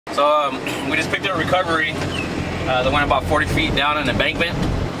So we just picked up recovery that went about 40 feet down an embankment.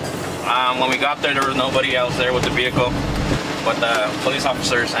 When we got there, there was nobody else there with the vehicle but the police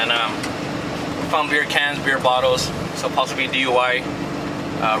officers, and we found beer cans, beer bottles, so possibly DUI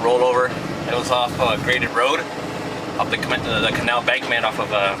rollover. It was off a graded road, off the canal embankment off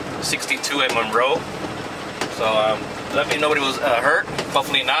of 62 at Monroe. So luckily nobody was hurt,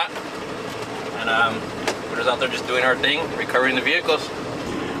 hopefully not. And we're just out there just doing our thing, recovering the vehicles.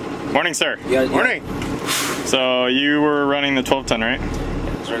 Morning, sir. Yeah. Morning. So you were running the 12 ton, right? Yeah,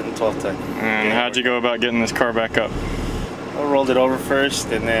 I was running the 12 ton. And how'd you go about getting this car back up? I rolled it over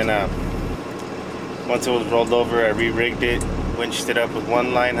first, and then once it was rolled over, I re-rigged it, winched it up with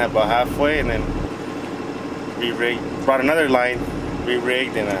one line about halfway, and then re-rigged, brought another line,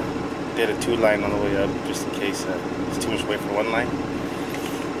 re-rigged, and did a 2-line on the way up, just in case it's too much weight for one line.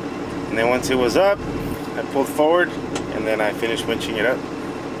 And then once it was up, I pulled forward, and then I finished winching it up.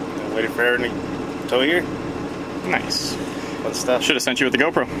 And waited for Aaron to tow here. Nice. Fun stuff. Should have sent you with the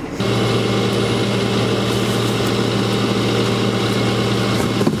GoPro.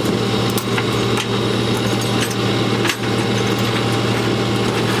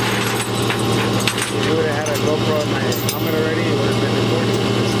 You would have had a GoPro on my helmet already, it would have been recording.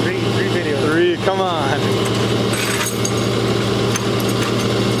 There's three videos. 3, come on.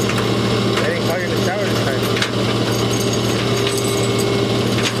 I didn't call you in the shower this time.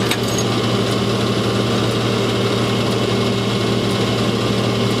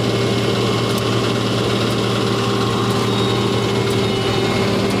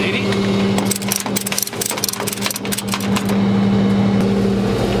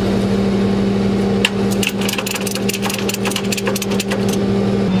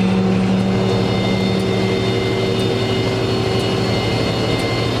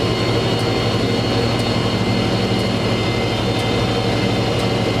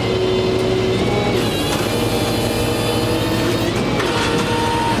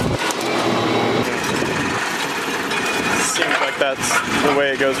 That's the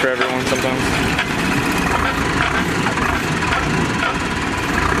way it goes for everyone sometimes.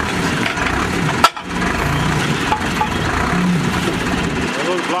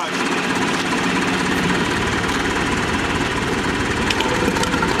 Those blocks.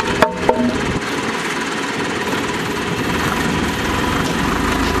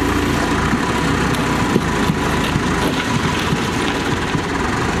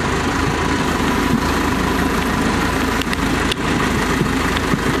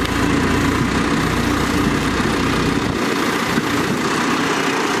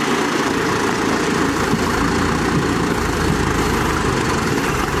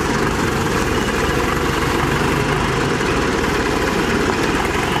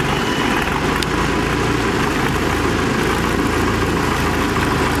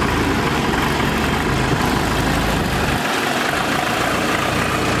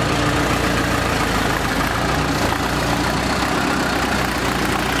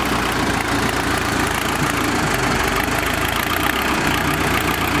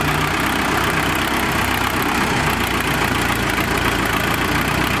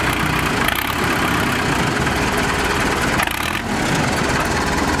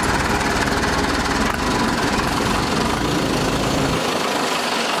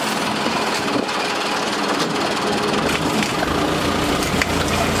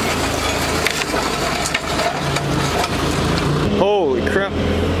 Holy crap.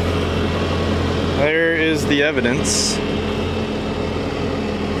 There is the evidence.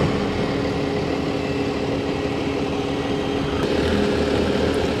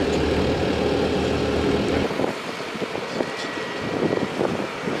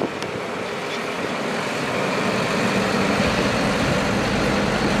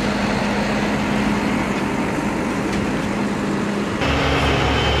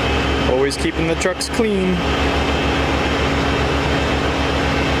 Always keeping the trucks clean.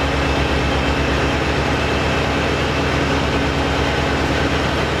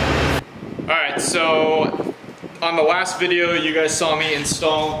 Alright, so on the last video you guys saw me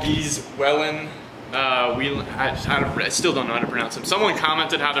install these Wellen I still don't know how to pronounce them. Someone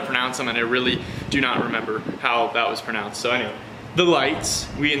commented how to pronounce them and I really do not remember how that was pronounced. So anyway, the lights,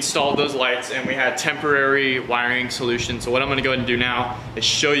 we installed those lights and we had temporary wiring solution. So what I'm gonna go ahead and do now is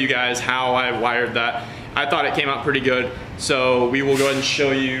show you guys how I wired that. I thought it came out pretty good, so we will go ahead and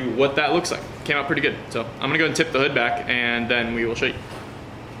show you what that looks like. It came out pretty good. So I'm gonna go ahead and tip the hood back and then we will show you.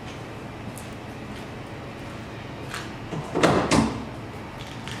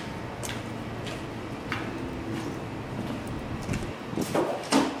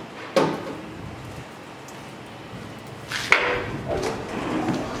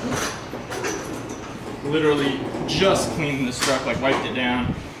 literally just cleaned this truck, like wiped it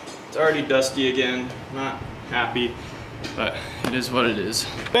down. It's already dusty again, not happy, but it is what it is.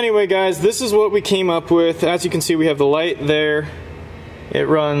 Anyway guys, this is what we came up with. As you can see, we have the light there. It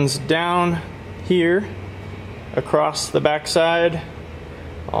runs down here, across the backside,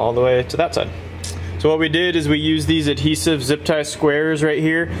 all the way to that side. So what we did is we used these adhesive zip tie squares right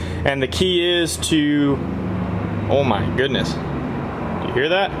here, and the key is to, oh my goodness, do you hear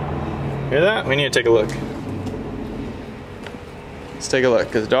that? Hear that? We need to take a look. Let's take a look,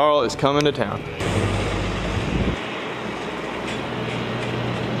 because Darl is coming to town.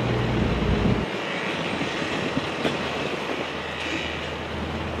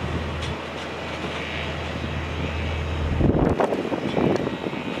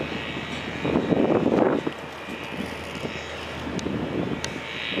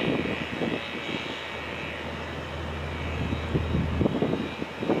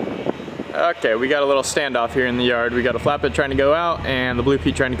 Okay, we got a little standoff here in the yard. We got a flatbed trying to go out and the Blue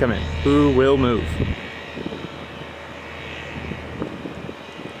Pete trying to come in. Who will move?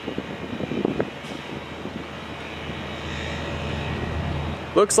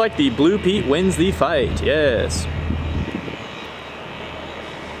 Looks like the Blue Pete wins the fight, yes.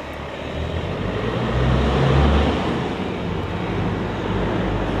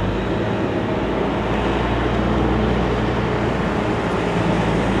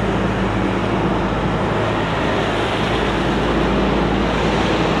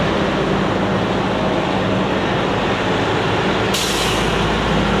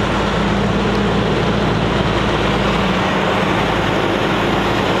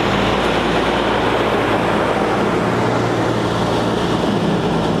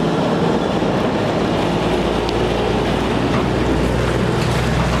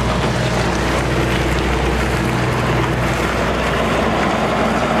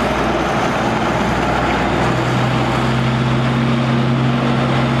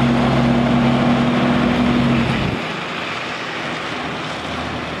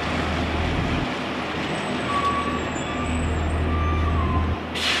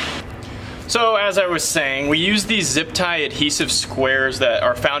 So as I was saying, we use these zip tie adhesive squares that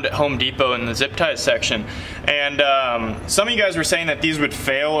are found at Home Depot in the zip tie section. And some of you guys were saying that these would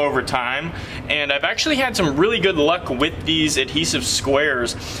fail over time. And I've actually had some really good luck with these adhesive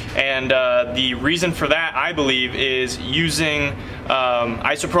squares. And the reason for that, I believe, is using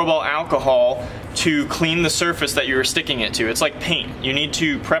isopropyl alcohol to clean the surface that you're sticking it to. It's like paint. You need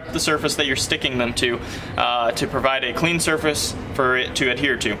to prep the surface that you're sticking them to provide a clean surface for it to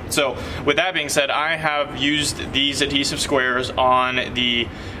adhere to. So with that being said, I have used these adhesive squares on the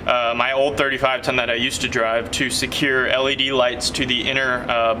my old 35 ton that I used to drive to secure LED lights to the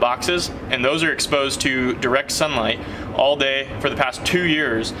inner boxes, and those are exposed to direct sunlight all day for the past 2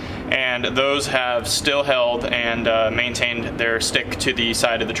 years, and those have still held and maintained their stick to the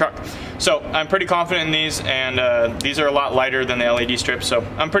side of the truck. So I'm pretty confident in these, and these are a lot lighter than the LED strips, so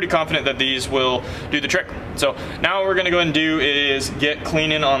I'm pretty confident that these will do the trick. So now what we're going to go ahead and do is get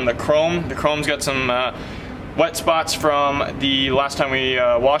cleaning on the chrome. The chrome's got some wet spots from the last time we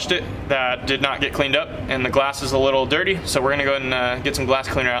washed it that did not get cleaned up, and the glass is a little dirty, so we're going to go ahead and get some glass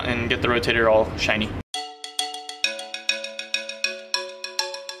cleaner out and get the rotator all shiny.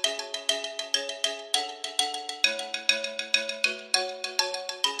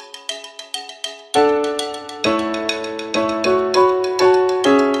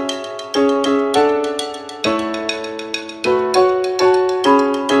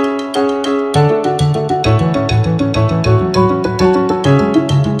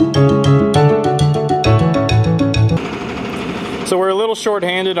 So we're a little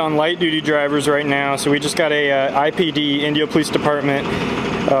short-handed on light-duty drivers right now, so we just got a IPD, Indio Police Department,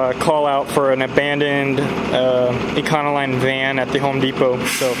 call out for an abandoned Econoline van at the Home Depot.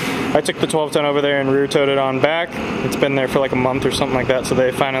 So I took the 12-ton over there and rear-towed it on back. It's been there for like a month or something like that, so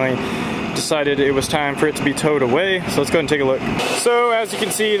they finally decided it was time for it to be towed away. So let's go ahead and take a look. So as you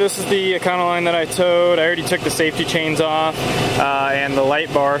can see, this is the Econoline that I towed. I already took the safety chains off and the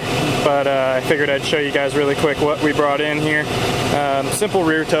light bar, but I figured I'd show you guys really quick what we brought in here. Simple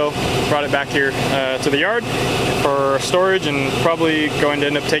rear tow, brought it back here to the yard for storage, and probably going to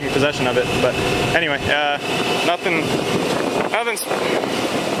end up taking possession of it. But anyway, nothing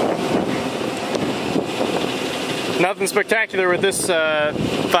spectacular with this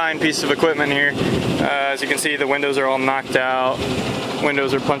fine piece of equipment here. As you can see, the windows are all knocked out.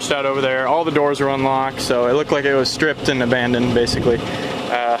 Windows are punched out over there. All the doors are unlocked, so it looked like it was stripped and abandoned, basically.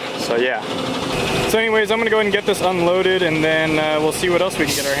 So yeah. So anyways, I'm gonna go ahead and get this unloaded, and then we'll see what else we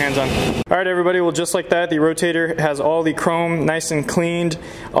can get our hands on. All right, everybody, well, just like that, the Rotator has all the chrome nice and cleaned.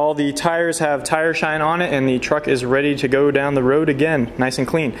 All the tires have tire shine on it, and the truck is ready to go down the road again, nice and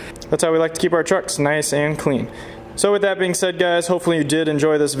clean. That's how we like to keep our trucks, nice and clean. So with that being said, guys, hopefully you did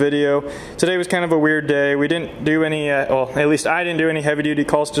enjoy this video. Today was kind of a weird day. We didn't do any, well, at least I didn't do any heavy duty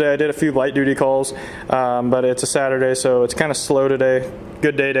calls today. I did a few light duty calls, but it's a Saturday, so it's kind of slow today.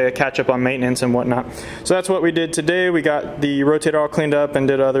 Good day to catch up on maintenance and whatnot. So that's what we did today. We got the Rotator all cleaned up and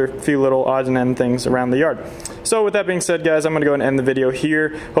did other few little odds and end things around the yard. So with that being said, guys, I'm gonna go and end the video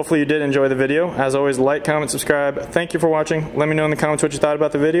here. Hopefully you did enjoy the video. As always, like, comment, subscribe. Thank you for watching. Let me know in the comments what you thought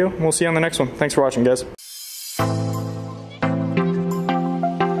about the video. We'll see you on the next one. Thanks for watching, guys.